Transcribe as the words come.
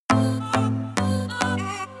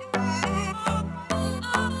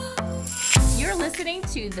listening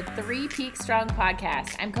to the Three Peaks Strong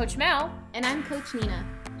podcast. I'm Coach Mel. And I'm Coach Nina.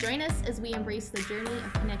 Join us as we embrace the journey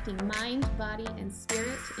of connecting mind, body, and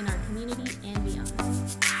spirit in our community and beyond.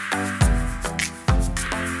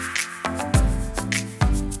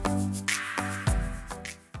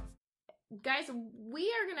 Guys,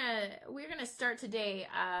 we're gonna start today.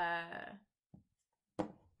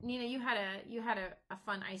 Nina, you had a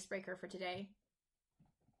fun icebreaker for today.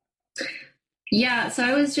 Yeah, so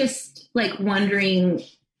I was just like wondering,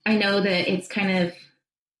 I know that it's kind of,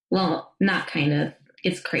 well, not kind of,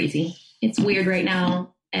 it's crazy. It's weird right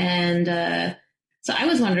now. And so I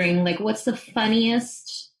was wondering, like, what's the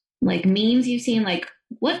funniest, like, memes you've seen? Like,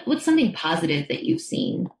 what's something positive that you've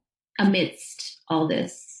seen amidst all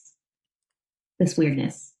this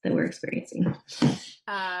weirdness that we're experiencing?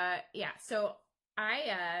 Yeah, so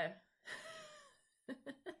I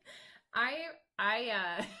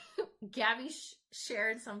Gabby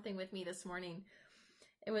shared something with me this morning.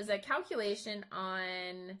 It was a calculation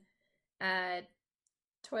on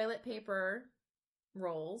toilet paper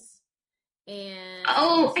rolls. And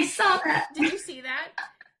oh, I saw that. Did you see that?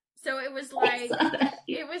 So it was like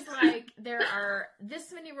there are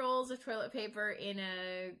this many rolls of toilet paper in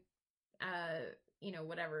a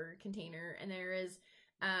whatever container, and there is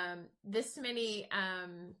this many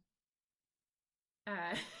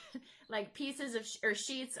like pieces of or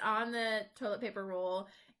sheets on the toilet paper roll,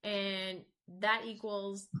 and that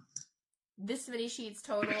equals this many sheets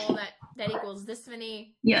total, that equals this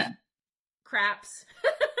many craps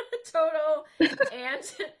total, and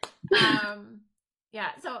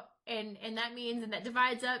so and that means, and that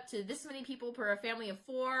divides up to this many people per a family of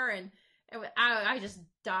 4, and I just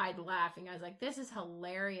died laughing. I was like, this is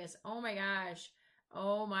hilarious. Oh my gosh.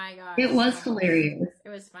 It was hilarious. It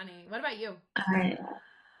was funny. What about you?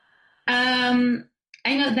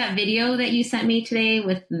 I know that video that you sent me today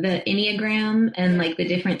with the Enneagram and like the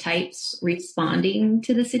different types responding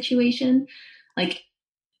to the situation. Like,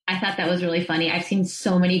 I thought that was really funny. I've seen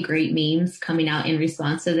so many great memes coming out in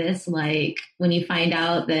response to this. Like, when you find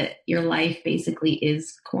out that your life basically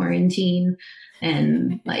is quarantine,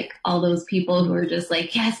 and like all those people who are just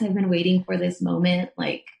like, yes, I've been waiting for this moment.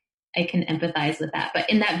 Like, I can empathize with that. But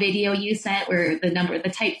in that video you sent where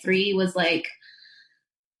the type 3 was like,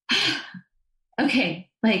 okay,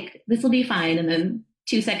 like this will be fine. And then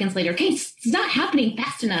 2 seconds later, okay, it's not happening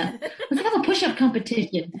fast enough. Let's have a push-up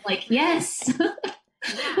competition. Like, yes.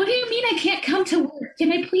 What do you mean I can't come to work?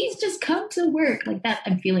 Can I please just come to work? Like that,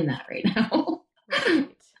 I'm feeling that right now. Right,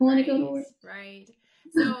 I want to go to work. Right.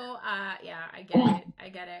 So, I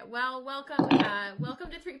get it. Well, welcome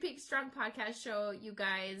to Three Peaks Strong podcast show, you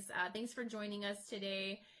guys. Thanks for joining us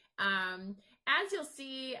today. As you'll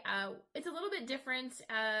see, it's a little bit different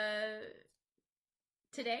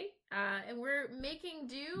today, and we're making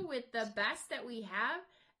do with the best that we have.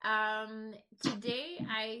 Today,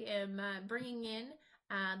 I am bringing in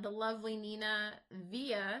the lovely Nina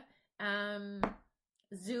via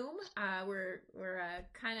Zoom. We're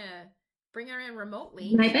kind of bringing her in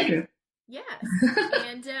remotely. My bedroom. Yes.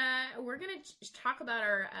 And we're going to talk about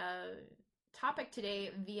our topic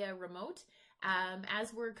today via remote,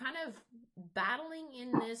 as we're kind of battling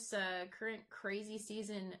in this current crazy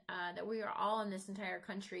season that we are all in this entire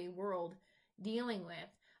country, world, dealing with.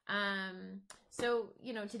 So,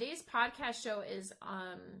 today's podcast show is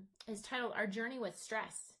titled Our Journey with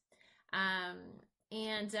Stress.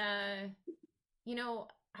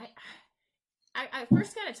 I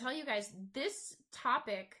first got to tell you guys, this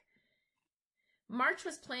topic, March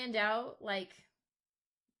was planned out like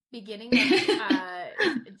beginning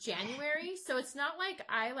of January. So it's not like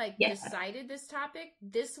I decided this topic.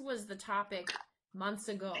 This was the topic months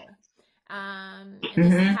ago. And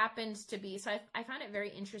this happened to be, so I found it very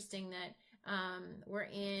interesting that we're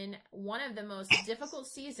in one of the most difficult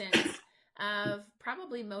seasons of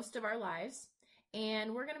probably most of our lives.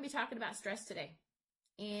 And we're going to be talking about stress today,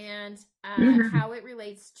 and how it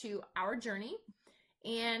relates to our journey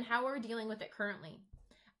and how we're dealing with it currently.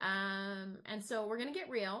 And so we're going to get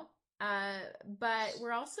real, but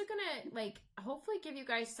we're also going to hopefully give you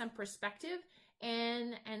guys some perspective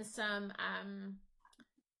and some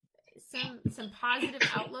positive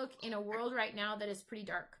outlook in a world right now that is pretty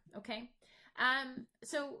dark. Okay.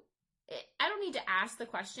 So I don't need to ask the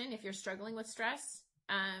question if you're struggling with stress.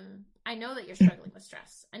 I know that you're struggling with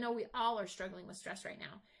stress. I know we all are struggling with stress right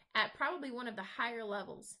now at probably one of the higher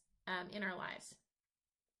levels in our lives.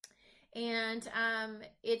 And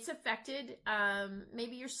it's affected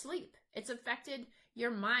maybe your sleep. It's affected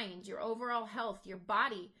your mind, your overall health, your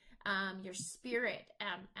body, your spirit,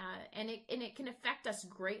 and it can affect us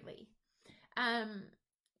greatly.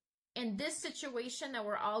 in this situation that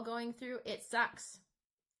we're all going through, it sucks.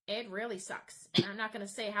 It really sucks. And I'm not going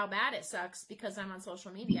to say how bad it sucks because I'm on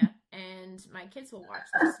social media and my kids will watch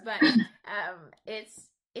this, but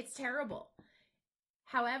it's terrible.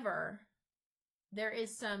 However, there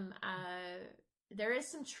is some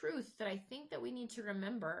truth that I think that we need to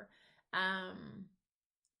remember. And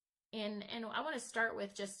I want to start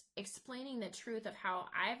with just explaining the truth of how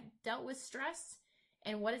I've dealt with stress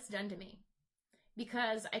and what it's done to me.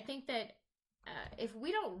 Because I think that if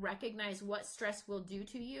we don't recognize what stress will do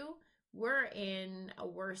to you, we're in a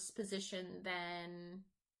worse position than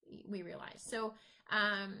we realize. So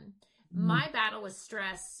my battle with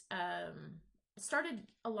stress started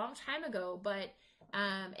a long time ago, but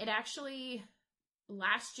it actually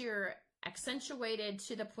last year accentuated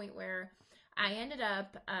to the point where I ended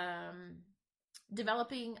up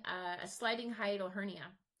developing a sliding hiatal hernia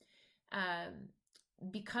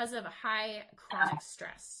because of a high chronic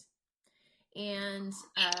stress. And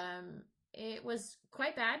it was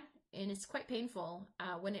quite bad, and it's quite painful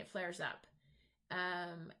when it flares up.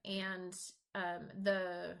 And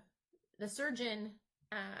the surgeon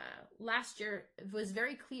last year was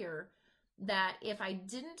very clear that if I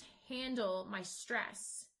didn't handle my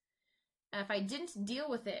stress, if I didn't deal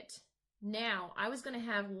with it now, I was going to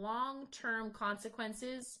have long-term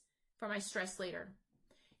consequences for my stress later.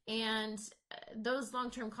 And those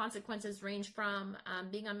long-term consequences range from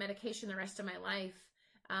being on medication the rest of my life,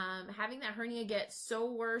 having that hernia get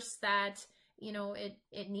so worse that, you know,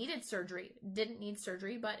 it needed surgery. Didn't need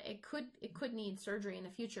surgery, but it could need surgery in the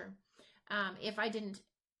future if I didn't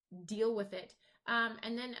deal with it.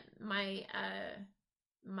 And then my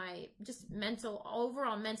just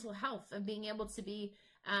overall mental health of being able to be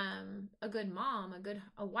a good mom,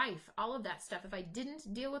 a wife, all of that stuff. If I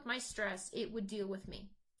didn't deal with my stress, it would deal with me.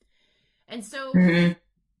 And so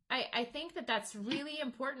I think that that's really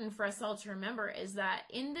important for us all to remember, is that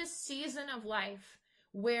in this season of life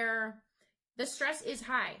where the stress is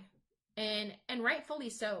high and rightfully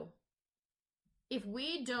so, if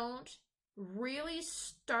we don't really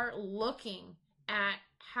start looking at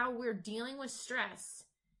how we're dealing with stress,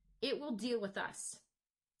 it will deal with us.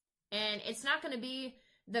 And it's not going to be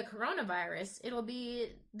the coronavirus. It'll be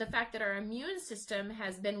the fact that our immune system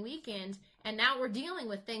has been weakened, and now we're dealing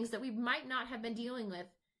with things that we might not have been dealing with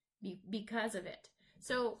because of it.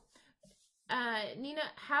 So, Nina,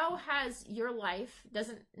 how has your life,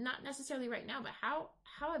 not necessarily right now, but how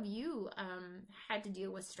have you had to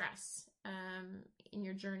deal with stress in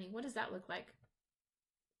your journey? What does that look like?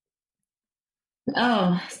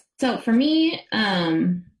 Oh, so for me,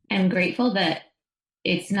 I'm grateful that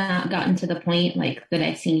it's not gotten to the point like that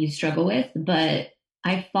I've seen you struggle with, but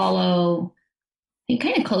I follow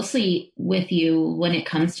kind of closely with you when it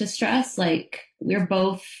comes to stress. Like we're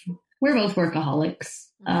both workaholics.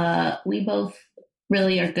 We both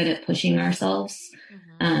really are good at pushing ourselves,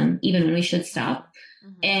 even when we should stop.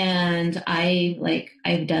 And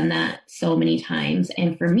I've done that so many times.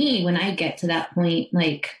 And for me, when I get to that point,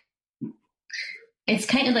 like, it's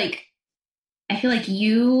kind of like, I feel like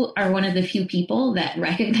you are one of the few people that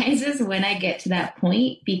recognizes when I get to that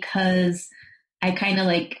point, because I kind of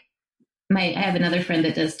like I have another friend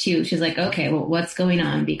that does too. She's like, okay, well, what's going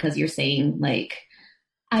on? Because you're saying like,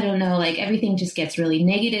 I don't know, like everything just gets really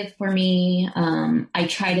negative for me. I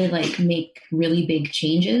try to like make really big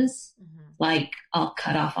changes. Like I'll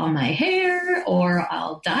cut off all my hair or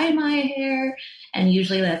I'll dye my hair. And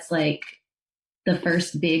usually that's like the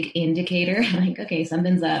first big indicator. Like, okay,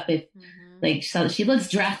 something's up. If like, so she looks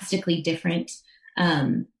drastically different.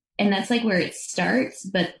 And that's like where it starts,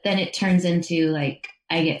 but then it turns into like,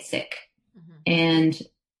 I get sick. And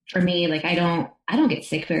for me, like, I don't get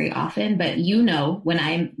sick very often, but you know, when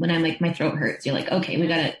I'm like, my throat hurts, you're like, okay, we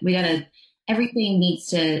gotta, everything needs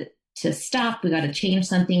to stop. We gotta change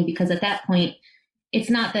something, because at that point, it's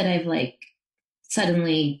not that I've like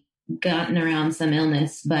suddenly gotten around some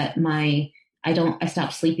illness, but I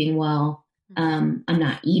stopped sleeping well. I'm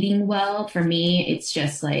not eating well. For me, it's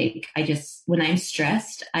just like, when I'm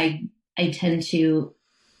stressed, I tend to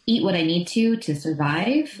eat what I need to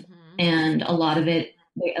survive. And a lot of it,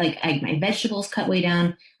 like my vegetables cut way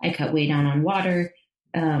down. I cut way down on water.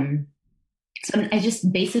 So I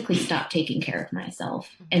just basically stopped taking care of myself.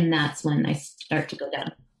 And that's when I start to go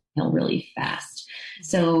downhill really fast.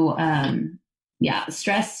 So, yeah,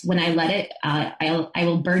 stress, when I let it, I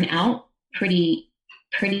will burn out pretty,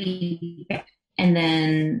 and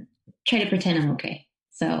then try to pretend I'm okay.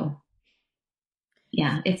 So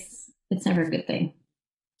yeah, it's never a good thing.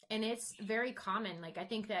 And it's very common. Like, I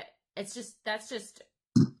think that that's just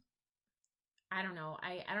I don't know.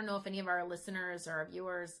 I don't know if any of our listeners or our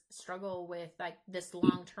viewers struggle with like this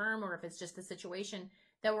long term, or if it's just the situation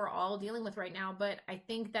that we're all dealing with right now. But I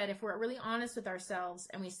think that if we're really honest with ourselves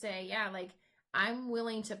and we say, yeah, like I'm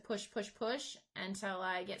willing to push until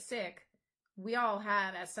I get sick. We all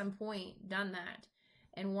have at some point done that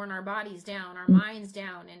and worn our bodies down, our minds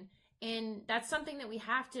down. And that's something that we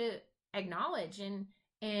have to acknowledge and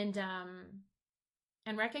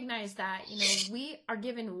recognize that, you know, we are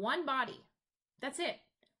given one body. That's it.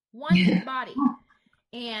 One body.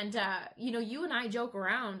 And, you know, you and I joke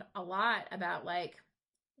around a lot about like,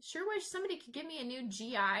 sure wish somebody could give me a new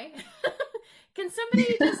GI. Can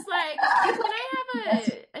somebody just like, can I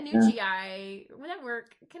have a new GI? Would that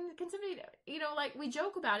work? Can somebody, you know, like we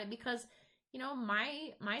joke about it because, you know,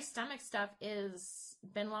 my stomach stuff is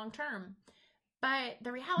been long term. But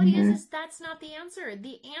the reality is that's not the answer.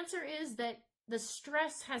 The answer is that the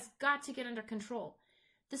stress has got to get under control.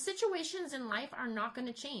 The situations in life are not going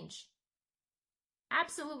to change.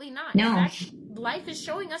 Absolutely not. No. In fact, life is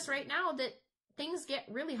showing us right now that things get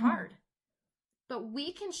really hard. But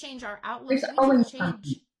we can change our outlook. There's we can always change.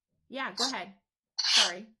 something. Yeah, go ahead.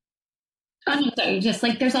 Sorry. Oh, no, sorry. Just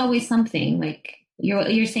like there's always something. Like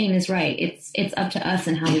you're saying is right. It's up to us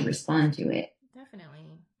and how we respond to it. Definitely.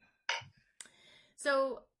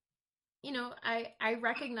 So, you know, I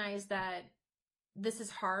recognize that this is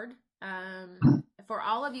hard. For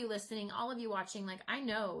all of you listening, all of you watching, like I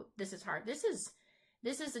know this is hard. This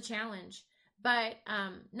is a challenge. But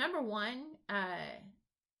number one,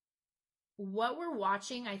 what we're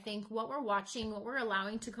watching, I think what we're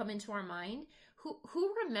allowing to come into our mind.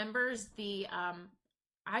 Who remembers the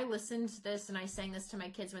I listened to this and I sang this to my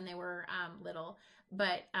kids when they were little,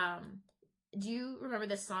 but do you remember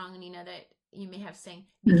this song, Nina, that you may have sang?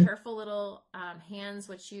 Be careful, little hands,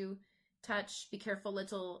 what you touch. Be careful,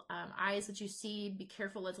 little eyes, what you see. Be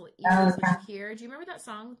careful, little ears, what you hear. Do you remember that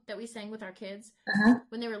song that we sang with our kids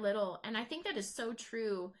when they were little? And I think that is so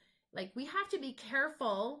true. Like we have to be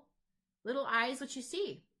careful, little eyes, what you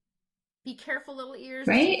see. Be careful, little ears,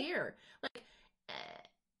 what you hear. Like,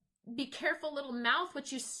 be careful, little mouth,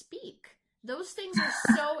 what you speak. Those things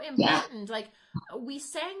are so important. Like we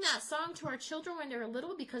sang that song to our children when they were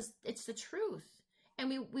little because it's the truth. And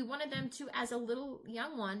we wanted them to, as a little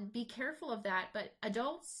young one, be careful of that. But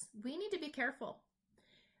adults, we need to be careful.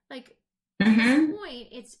 Like at this point,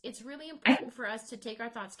 it's really important for us to take our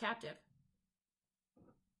thoughts captive.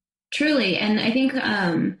 Truly. And I think,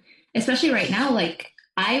 especially right now, like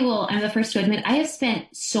I'm the first to admit, I have spent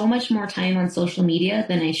so much more time on social media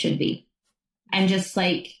than I should be. I'm just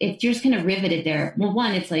like, if you're just kind of riveted there. Well,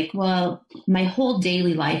 one, it's like, well, my whole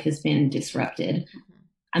daily life has been disrupted.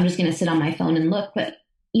 I'm just going to sit on my phone and look, but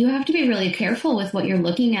you have to be really careful with what you're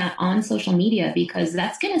looking at on social media because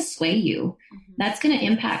that's going to sway you. That's going to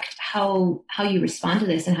impact how you respond to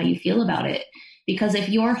this and how you feel about it. Because if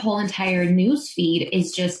your whole entire news feed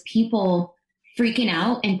is just people freaking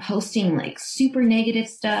out and posting like super negative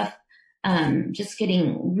stuff, just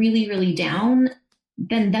getting really, really down,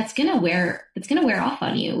 then that's going to wear off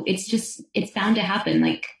on you. It's bound to happen.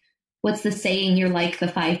 Like, what's the saying? You're like the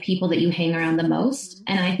 5 people that you hang around the most.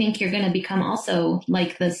 And I think you're going to become also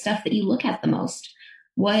like the stuff that you look at the most.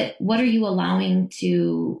 What are you allowing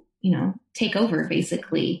to, you know, take over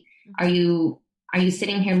basically? Are you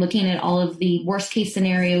sitting here looking at all of the worst case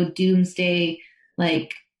scenario, doomsday,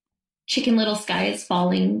 like Chicken Little sky is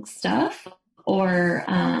falling stuff? Or,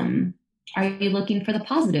 are you looking for the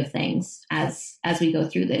positive things as we go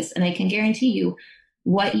through this? And I can guarantee you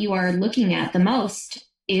what you are looking at the most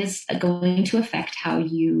is going to affect how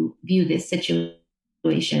you view this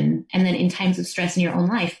situation. And then in times of stress in your own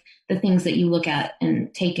life, the things that you look at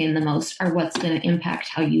and take in the most are what's going to impact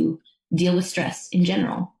how you deal with stress in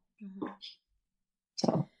general.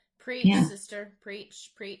 So preach, sister, preach.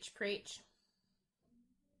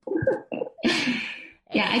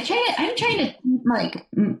 Yeah, I'm trying to like,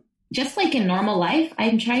 just like in normal life,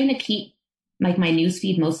 I'm trying to keep like my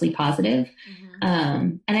newsfeed mostly positive.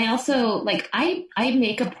 And I also like, I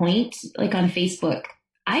make a point like on Facebook,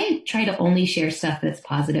 I try to only share stuff that's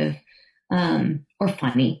positive, or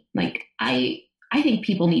funny. Like I think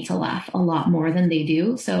people need to laugh a lot more than they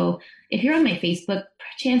do. So if you're on my Facebook,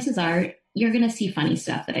 chances are you're going to see funny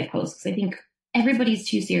stuff that I post. Cause I think everybody's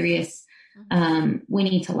too serious. We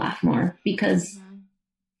need to laugh more because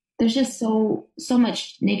there's just so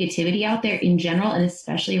much negativity out there in general. And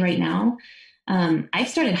especially right now, I've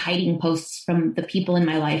started hiding posts from the people in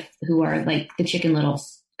my life who are like the Chicken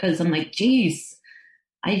Littles. Cause I'm like, geez,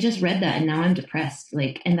 I just read that and now I'm depressed.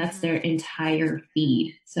 Like, and that's their entire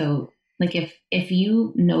feed. So Like if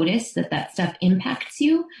you notice that stuff impacts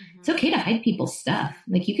you, it's okay to hide people's stuff.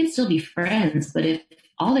 Like you can still be friends, but if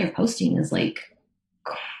all they're posting is like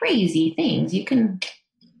crazy things, you can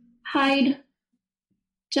hide.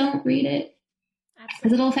 Don't read it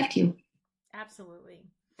because it'll affect you. Absolutely.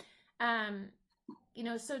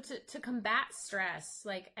 So to combat stress,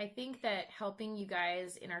 like I think that helping you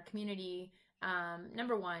guys in our community,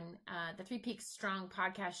 number one, the Three Peaks Strong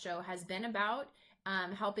podcast show has been about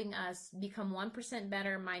helping us become 1%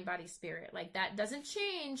 better mind, body, spirit. Like that doesn't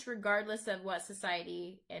change regardless of what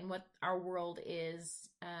society and what our world is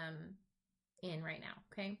in right now.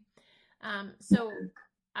 Okay.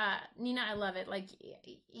 Nina, I love it. Like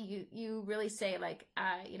you really say like,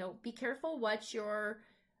 be careful what you're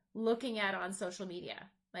looking at on social media.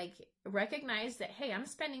 Like recognize that, hey, I'm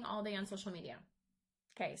spending all day on social media.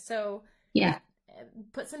 Okay. So yeah,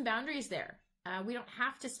 put some boundaries there. We don't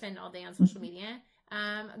have to spend all day on social media.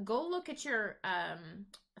 Go look at your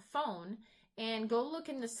phone and go look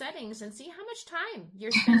in the settings and see how much time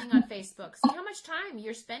you're spending on Facebook. See how much time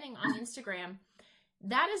you're spending on Instagram.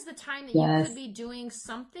 That is the time that you could be doing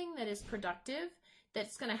something that is productive,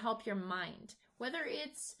 that's going to help your mind, whether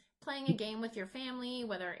it's playing a game with your family,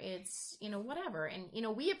 whether it's, whatever. And,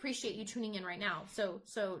 we appreciate you tuning in right now. So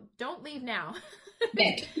don't leave now.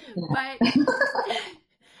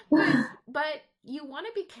 But you want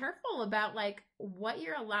to be careful about like what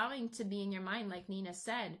you're allowing to be in your mind, like Nina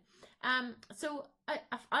said. So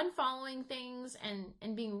unfollowing things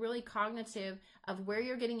and being really cognitive of where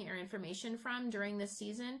you're getting your information from during this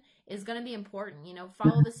season is going to be important.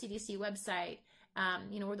 Follow the CDC website,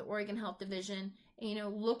 or the Oregon Health Division,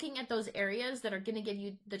 looking at those areas that are going to give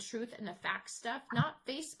you the truth and the fact stuff, not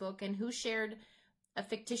Facebook and who shared a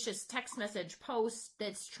fictitious text message post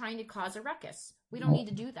that's trying to cause a ruckus. We don't need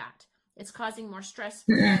to do that. It's causing more stress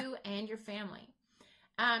for you and your family.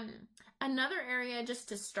 Another area just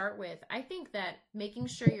to start with, I think that making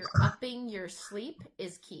sure you're upping your sleep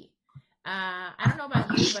is key. I don't know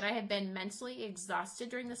about you, but I have been mentally exhausted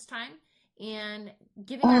during this time, and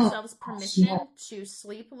giving ourselves permission to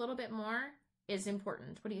sleep a little bit more is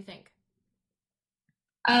important. What do you think?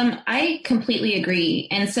 I completely agree.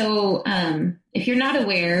 And so if you're not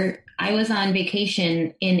aware, I was on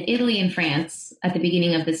vacation in Italy and France at the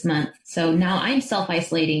beginning of this month. So now I'm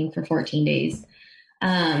self-isolating for 14 days.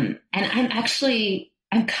 And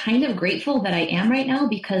I'm kind of grateful that I am right now,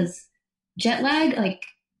 because jet lag, like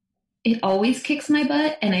it always kicks my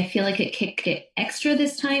butt. And I feel like it kicked it extra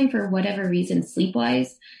this time for whatever reason,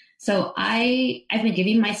 sleep-wise. So I've been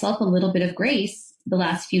giving myself a little bit of grace the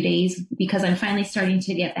last few days, because I'm finally starting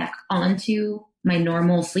to get back onto my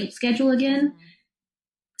normal sleep schedule again.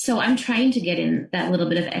 So I'm trying to get in that little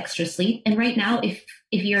bit of extra sleep. And right now, if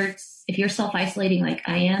you're self-isolating like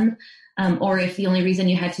I am, or if the only reason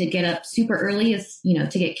you had to get up super early is,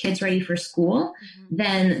 to get kids ready for school,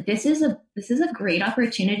 then this is a great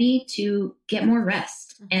opportunity to get more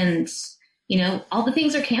rest. And, all the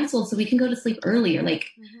things are canceled, so we can go to sleep earlier. Like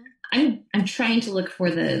I'm trying to look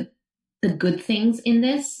for the good things in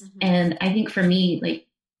this. And I think for me, like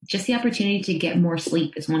just the opportunity to get more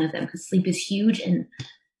sleep is one of them, because sleep is huge and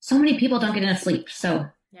so many people don't get enough sleep. So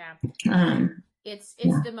it's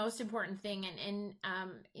the most important thing. And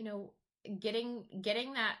getting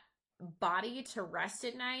that body to rest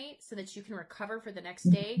at night so that you can recover for the next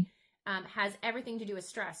day has everything to do with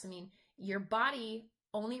stress. I mean, your body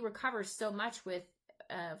only recovers so much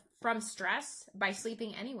from stress by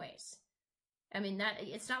sleeping anyways. I mean, that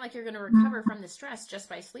it's not like you're going to recover from the stress just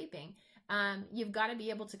by sleeping. You've got to be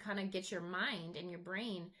able to kind of get your mind and your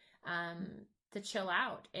brain to chill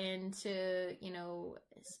out and to,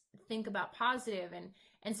 think about positive.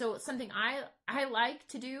 And so something I like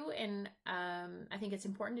to do, and I think it's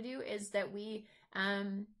important to do, is that we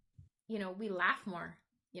laugh more,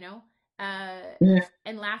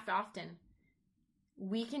 and laugh often.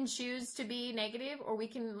 We can choose to be negative, or we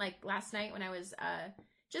can, like last night when I was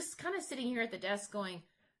just kind of sitting here at the desk going,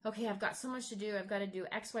 okay, I've got so much to do. I've got to do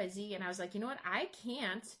X, Y, Z. And I was like, you know what? I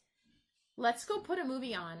can't. Let's go put a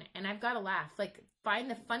movie on, and I've got to laugh. Like, find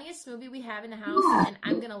the funniest movie we have in the house, and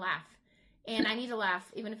I'm going to laugh. And I need to laugh,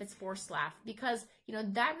 even if it's forced laugh, because,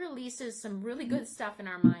 that releases some really good stuff in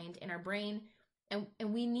our mind, in our brain, and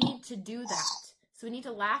we need to do that. So we need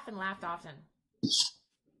to laugh and laugh often.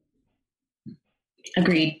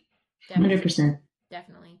 Agreed. 100%.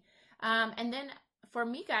 Definitely. And then for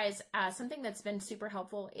me, guys, something that's been super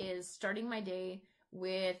helpful is starting my day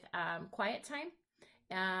with quiet time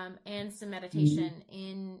and some meditation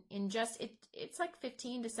in just, it's like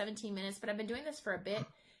 15 to 17 minutes, but I've been doing this for a bit.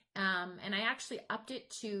 And I actually upped it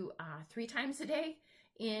to 3 times a day.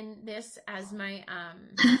 in this, as my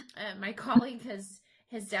my colleague has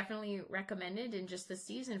definitely recommended in just the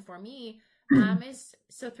season for me, is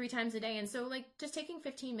so 3 times a day. And so like just taking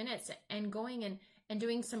 15 minutes and going and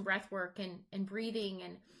doing some breath work and breathing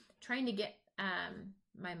and trying to get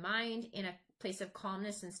my mind in a place of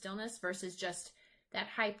calmness and stillness versus just that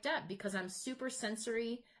hyped up, because I'm super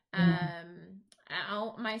sensory.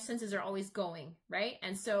 My senses are always going, right?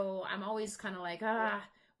 And so I'm always kind of like,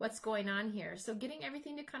 what's going on here? So getting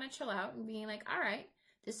everything to kind of chill out and being like, all right,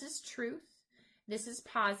 this is truth. This is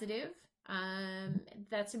positive.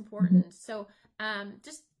 That's important. So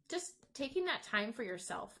just taking that time for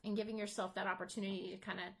yourself and giving yourself that opportunity to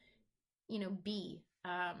kind of, be.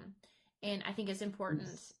 And I think it's important.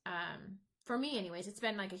 For me anyways, it's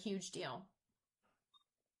been like a huge deal.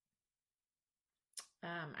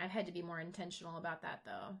 I've had to be more intentional about that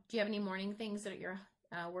though. Do you have any morning things that you're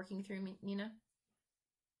working through, Nina?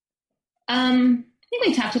 I think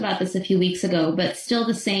we talked about this a few weeks ago, but still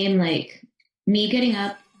the same, like me getting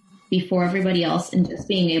up before everybody else and just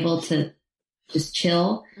being able to just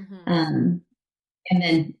chill. And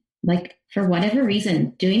then like for whatever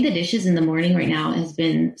reason, doing the dishes in the morning right now has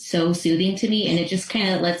been so soothing to me, and it just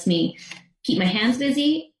kind of lets me keep my hands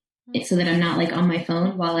busy so that I'm not like on my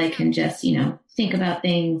phone while I can just, think about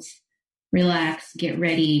things, relax, get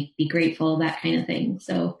ready, be grateful, that kind of thing.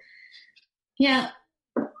 So yeah,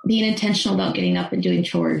 being intentional about getting up and doing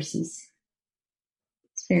chores it's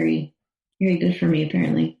very, very good for me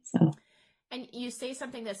apparently. So. And you say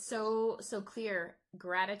something that's so clear,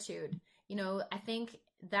 gratitude. I think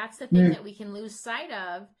that's the thing that we can lose sight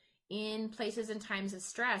of in places and times of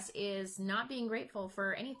stress, is not being grateful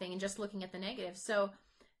for anything and just looking at the negative. So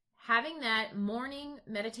having that morning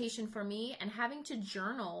meditation for me and having to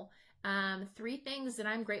journal 3 things that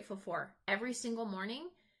I'm grateful for every single morning.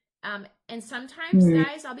 And sometimes,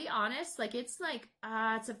 guys, I'll be honest, like it's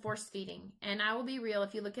a force feeding. And I will be real.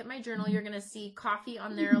 If you look at my journal, you're going to see coffee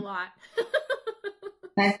on there a lot.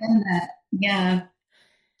 I've done that. Yeah.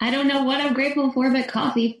 I don't know what I'm grateful for, but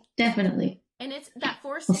coffee, definitely. And it's that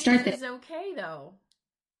force feeding is okay though.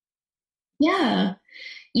 Yeah.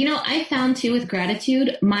 I found too with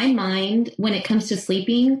gratitude, my mind, when it comes to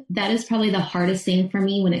sleeping, that is probably the hardest thing for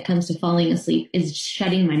me when it comes to falling asleep, is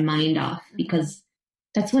shutting my mind off, because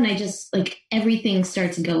that's when I just like everything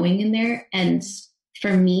starts going in there. And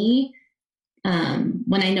for me,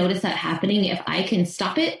 when I notice that happening, if I can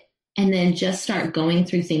stop it and then just start going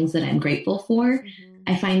through things that I'm grateful for,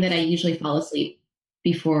 I find that I usually fall asleep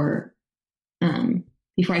before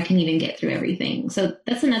I can even get through everything. So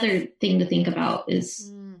that's another thing to think about,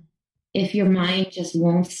 is if your mind just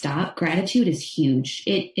won't stop, gratitude is huge.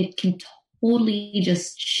 It can totally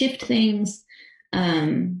just shift things,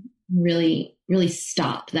 really, really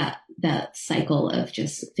stop that cycle of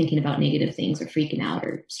just thinking about negative things or freaking out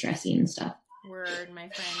or stressing and stuff. Word, my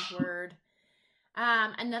friend, word.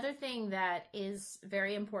 Another thing that is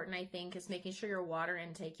very important, I think, is making sure your water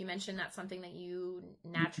intake. You mentioned that's something that you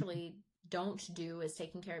naturally don't do, is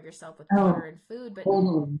taking care of yourself with water and food, but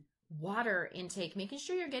water intake, making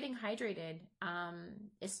sure you're getting hydrated,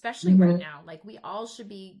 especially right now. Like we all should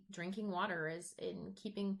be drinking water, is in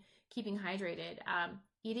keeping hydrated,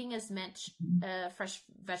 eating as much fresh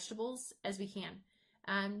vegetables as we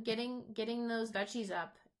can, getting those veggies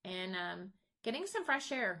up, and getting some fresh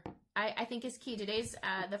air, I think is key. Today's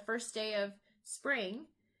the first day of spring,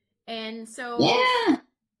 and so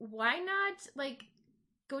why not like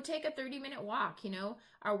go take a 30-minute walk?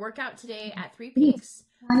 Our workout today at Three Peaks,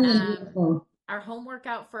 our home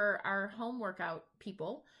workout for our home workout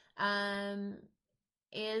people,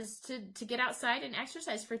 is to get outside and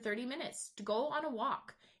exercise for 30 minutes, to go on a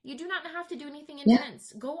walk. You do not have to do anything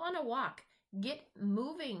intense. Go on a walk, get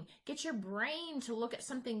moving, get your brain to look at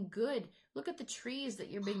something good. Look at the trees that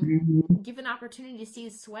you're being given opportunity to see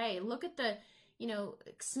sway. Look at the,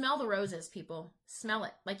 smell the roses, people. Smell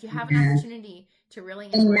it. Like you have an opportunity to really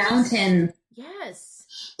embrace. Mountains.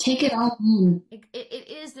 Yes. Take it all in.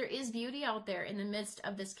 There is beauty out there in the midst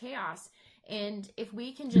of this chaos. And if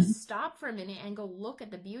we can just stop for a minute and go look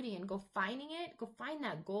at the beauty and go find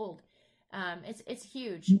that gold. It's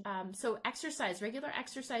huge. So regular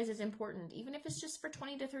exercise is important. Even if it's just for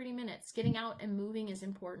 20 to 30 minutes, getting out and moving is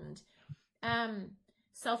important.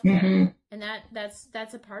 Self-care. And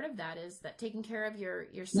that's a part of that, is that taking care of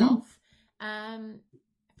yourself.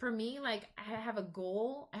 For me, like I have a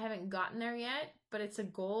goal. I haven't gotten there yet, but it's a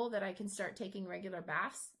goal that I can start taking regular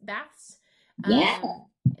baths. That's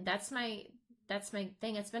my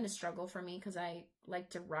thing. It's been a struggle for me because I like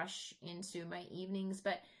to rush into my evenings,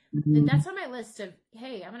 but that's on my list of,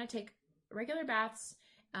 hey, I'm going to take regular baths,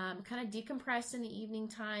 kind of decompress in the evening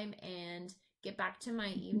time and get back to my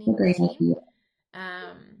evening That's a great routine.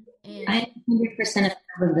 idea. And I'm 100%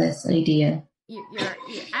 of this idea.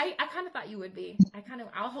 I kind of thought you would be.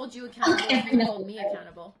 I'll hold you accountable if you hold me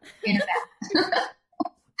accountable. If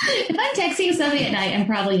I'm texting somebody at night, I'm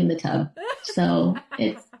probably in the tub. So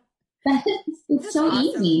it's so awesome.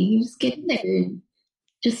 easy. You just get in there and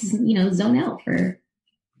just, zone out for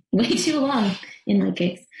way too long in my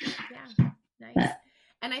case. Yeah, nice.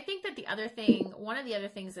 And I think that one of the other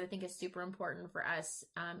things that I think is super important for us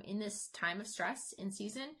in this time of stress in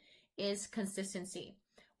season is consistency.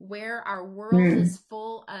 Where our world is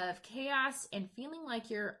full of chaos and feeling like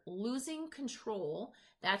you're losing control,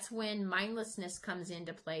 that's when mindlessness comes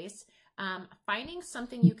into place. Finding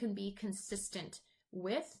something you can be consistent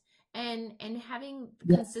with and having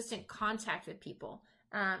consistent contact with people.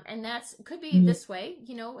 And that's could be this way.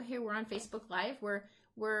 Here we're on Facebook Live. We're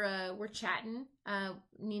chatting.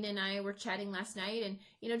 Nina and I were chatting last night, and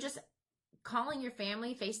just calling your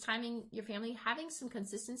family, FaceTiming your family, having some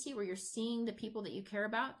consistency where you're seeing the people that you care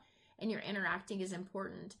about and you're interacting is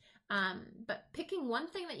important. But picking one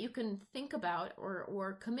thing that you can think about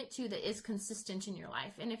or commit to that is consistent in your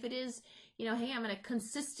life. And if it is, hey, I'm going to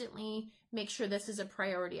consistently make sure this is a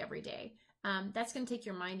priority every day. That's going to take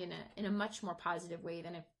your mind in a much more positive way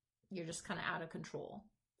than if you're just kind of out of control.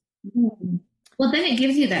 Well, then it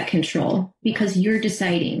gives you that control because you're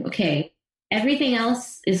deciding, okay, everything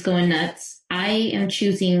else is going nuts. I am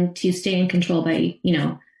choosing to stay in control by,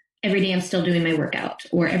 every day I'm still doing my workout,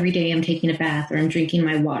 or every day I'm taking a bath, or I'm drinking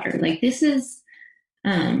my water. Like this is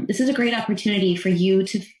a great opportunity for you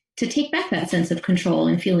to take back that sense of control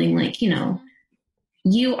and feeling like,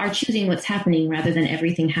 you are choosing what's happening rather than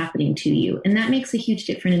everything happening to you. And that makes a huge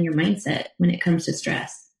difference in your mindset when it comes to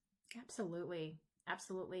stress. Absolutely.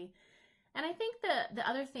 Absolutely. And I think the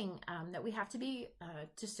other thing that we have to be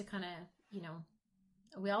just to kind of,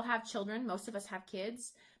 we all have children. Most of us have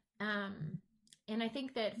kids. And I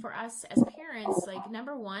think that for us as parents, like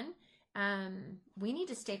number one, we need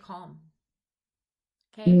to stay calm.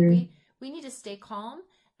 Okay. We need to stay calm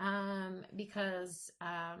because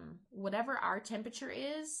whatever our temperature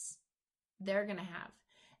is, they're going to have.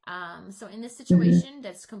 So in this situation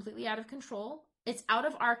that's completely out of control, it's out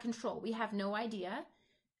of our control. We have no idea.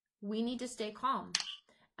 We need to stay calm.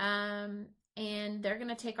 And they're going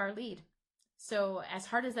to take our lead. So as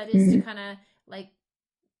hard as that is to kind of like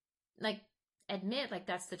admit like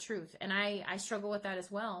that's the truth. And I struggle with that as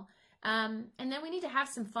well. And then we need to have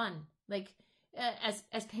some fun. Like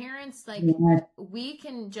as parents, like we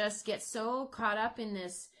can just get so caught up in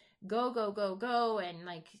this go and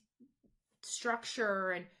like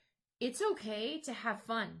structure, and it's okay to have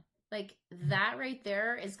fun. Like that right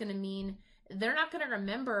there is going to mean they're not going to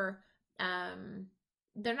remember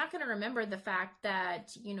the fact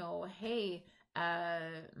that, hey,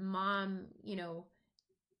 mom,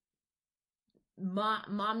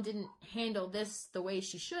 mom didn't handle this the way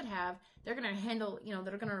she should have. They're going to handle,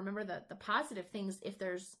 they're going to remember the positive things if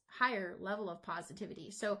there's higher level of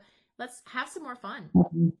positivity. So let's have some more fun.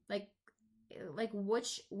 Like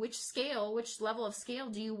which level of scale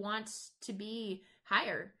do you want to be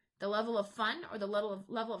higher? The level of fun or the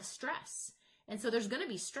level of stress? And so there's going to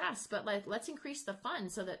be stress, but like, let's increase the fun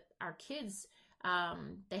so that our kids,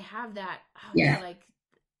 they have that, like,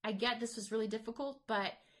 I get this was really difficult,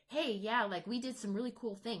 but hey, yeah, like we did some really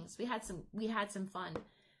cool things. We had some fun.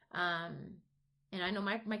 And I know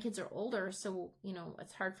my kids are older, so,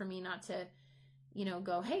 it's hard for me not to,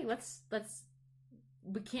 go, hey, we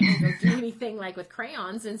can't go do anything like with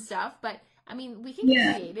crayons and stuff, but I mean, we can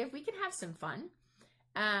get creative. We can have some fun.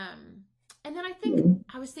 And then I think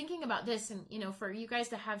I was thinking about this, and, for you guys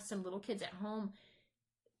to have some little kids at home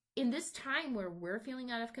in this time where we're feeling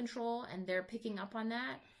out of control and they're picking up on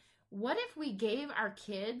that. What if we gave our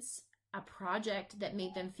kids a project that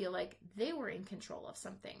made them feel like they were in control of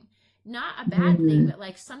something? Not a bad thing, but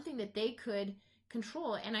like something that they could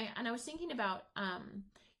control. And I was thinking about,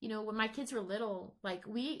 when my kids were little, like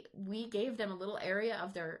we gave them a little area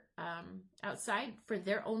of their outside for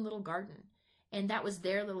their own little garden. And that was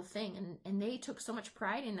their little thing. And they took so much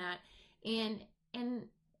pride in that. And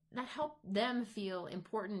that helped them feel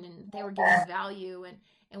important, and they were giving value and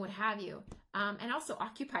what have you. And also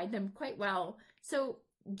occupied them quite well. So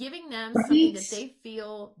giving them something that they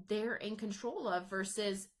feel they're in control of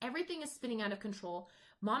versus everything is spinning out of control.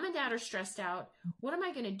 Mom and dad are stressed out. What am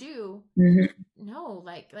I going to do? No,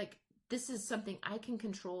 like this is something I can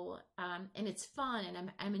control, and it's fun,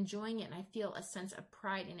 and I'm enjoying it, and I feel a sense of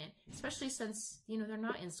pride in it, especially since, they're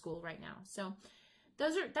not in school right now. So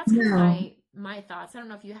that's kind of my thoughts. I don't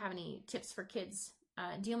know if you have any tips for kids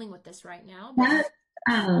dealing with this right now. But...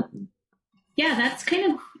 that's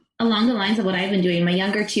kind of along the lines of what I've been doing. My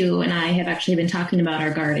younger two and I have actually been talking about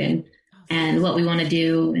our garden and what we want to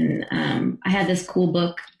do. And I had this cool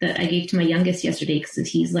book that I gave to my youngest yesterday because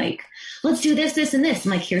he's like, let's do this, this, and this.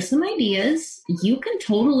 I'm like, here's some ideas. You can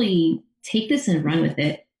totally take this and run with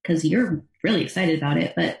it because you're really excited about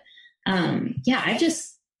it. But yeah, I've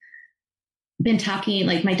just been talking,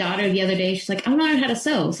 like my daughter the other day, she's like, I want to learn how to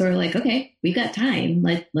sew. So we're like, okay, we've got time.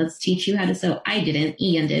 Let's teach you how to sew. I didn't.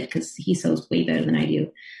 Ian did because he sews way better than I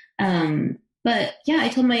do. But yeah, I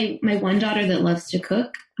told my one daughter that loves to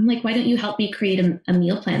cook, I'm like, why don't you help me create a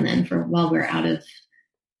meal plan then for while we're out of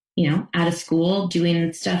school,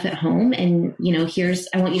 doing stuff at home. And,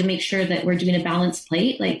 I want you to make sure that we're doing a balanced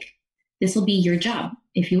plate. Like this will be your job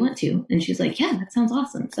if you want to. And she's like, yeah, that sounds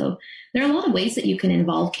awesome. So there are a lot of ways that you can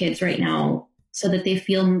involve kids right now so that they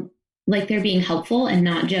feel like they're being helpful and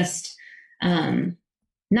not just a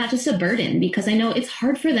burden, because I know it's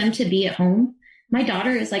hard for them to be at home. My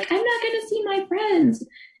daughter is like, I'm not going to see my friends.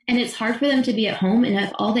 And it's hard for them to be at home. And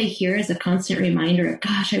if all they hear is a constant reminder of,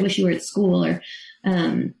 gosh, I wish you were at school, or,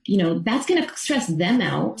 that's going to stress them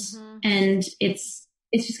out. Mm-hmm. And it's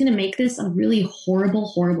just going to make this a really horrible,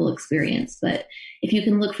 horrible experience. But if you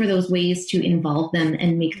can look for those ways to involve them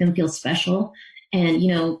and make them feel special and,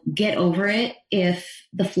 get over it if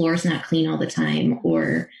the floor is not clean all the time,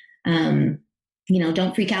 or,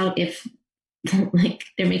 don't freak out if like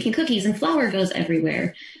they're making cookies and flour goes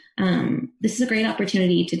everywhere. This is a great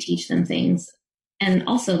opportunity to teach them things. And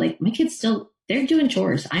also, like, my kids they're doing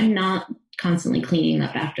chores. I'm not constantly cleaning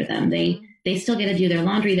up after them. They still get to do their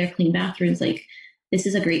laundry, their clean bathrooms. Like, this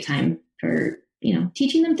is a great time for,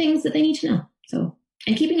 teaching them things that they need to know. So,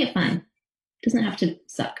 and keeping it fun. It doesn't have to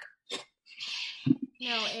suck.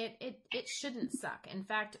 No, it shouldn't suck. In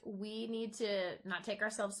fact, we need to not take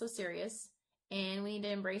ourselves so serious, and we need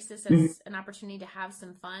to embrace this as an opportunity to have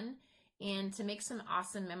some fun and to make some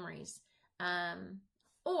awesome memories.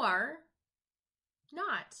 Or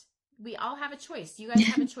not. We all have a choice. You guys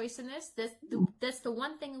have a choice in this. That's the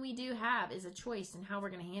one thing we do have is a choice in how we're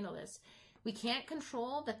going to handle this. We can't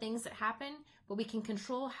control the things that happen, but we can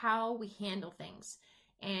control how we handle things.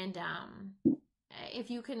 And if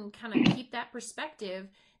you can kind of keep that perspective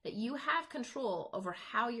that you have control over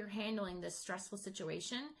how you're handling this stressful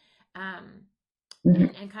situation,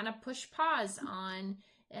 and kind of push pause on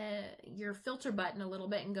your filter button a little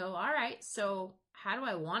bit and go, all right, so how do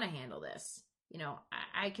I want to handle this?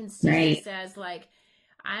 I can see this as like,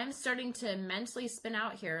 I'm starting to mentally spin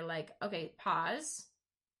out here. Like, okay, pause.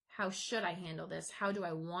 How should I handle this? How do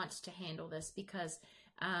I want to handle this? Because,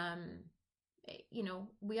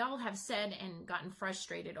 we all have said and gotten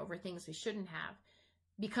frustrated over things we shouldn't have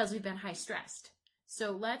because we've been high stressed.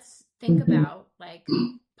 So let's think about, like,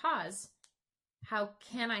 pause. How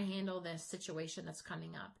can I handle this situation that's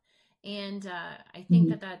coming up? And I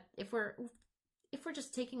think that if we're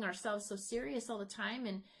just taking ourselves so serious all the time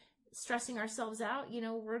and stressing ourselves out,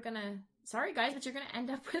 we're gonna, sorry guys, but you're gonna end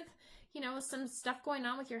up with, some stuff going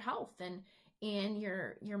on with your health and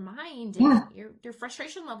your mind and your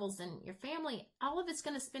frustration levels and your family. All of it's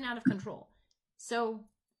gonna spin out of control. So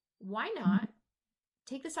why not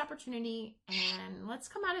take this opportunity and let's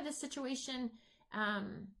come out of this situation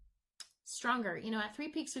stronger. At Three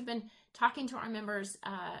Peaks, we've been talking to our members.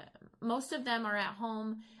 Most of them are at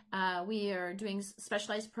home. We are doing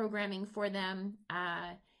specialized programming for them,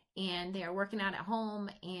 and they are working out at home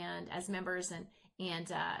and as members.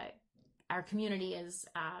 And our community is,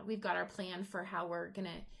 we've got our plan for how we're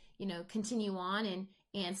gonna, continue on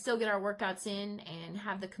and still get our workouts in and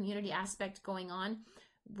have the community aspect going on,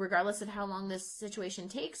 regardless of how long this situation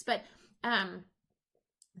takes. But the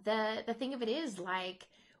thing of it is, like,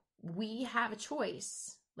 we have a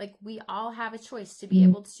choice. Like, we all have a choice to be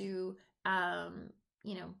able to, have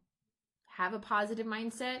a positive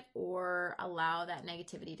mindset or allow that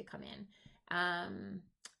negativity to come in.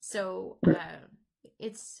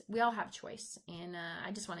 We all have choice. And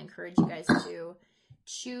I just want to encourage you guys to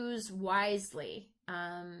choose wisely,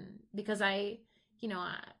 because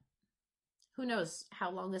who knows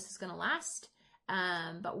how long this is going to last.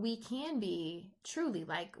 But we can be truly,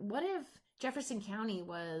 like, what if Jefferson County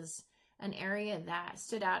was an area that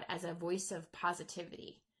stood out as a voice of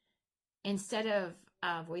positivity instead of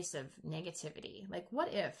a voice of negativity? Like,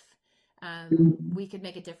 what if we could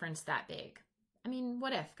make a difference that big? I mean,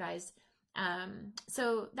 what if, guys?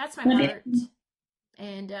 So that's my heart.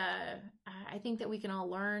 And I think that we can all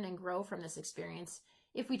learn and grow from this experience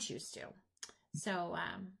if we choose to. So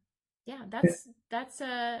yeah, that's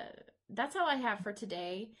all I have for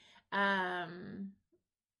today.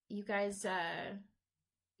 You guys,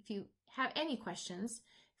 if you have any questions,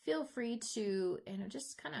 feel free to,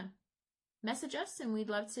 just kind of message us, and we'd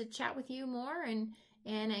love to chat with you more and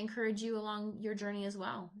encourage you along your journey as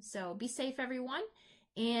well. So be safe, everyone.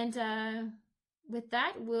 And with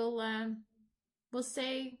that, we'll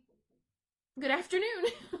say good afternoon.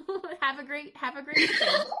 Have a great weekend.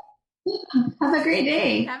 Have a great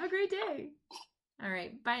day. Have a great day. All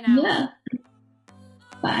right. Bye now. Yeah.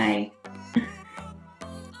 Bye.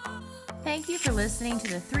 Thank you for listening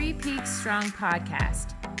to the 3 Peaks Strong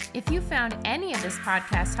podcast. If you found any of this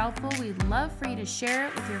podcast helpful, we'd love for you to share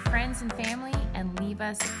it with your friends and family and leave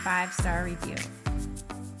us a 5-star review.